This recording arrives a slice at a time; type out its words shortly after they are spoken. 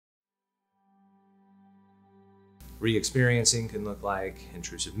Re-experiencing can look like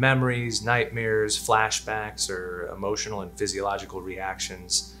intrusive memories, nightmares, flashbacks, or emotional and physiological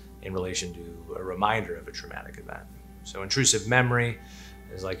reactions in relation to a reminder of a traumatic event. So intrusive memory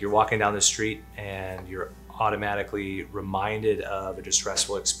is like you're walking down the street and you're automatically reminded of a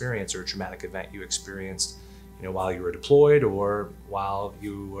distressful experience or a traumatic event you experienced, while you were deployed or while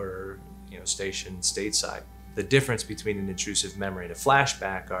you were, stationed stateside. The difference between an intrusive memory and a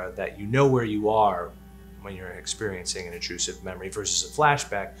flashback are that you know where you are when you're experiencing an intrusive memory versus a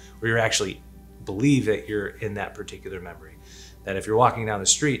flashback where you actually believe that you're in that particular memory. That if you're walking down the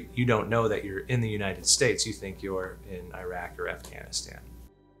street, you don't know that you're in the United States, you think you're in Iraq or Afghanistan.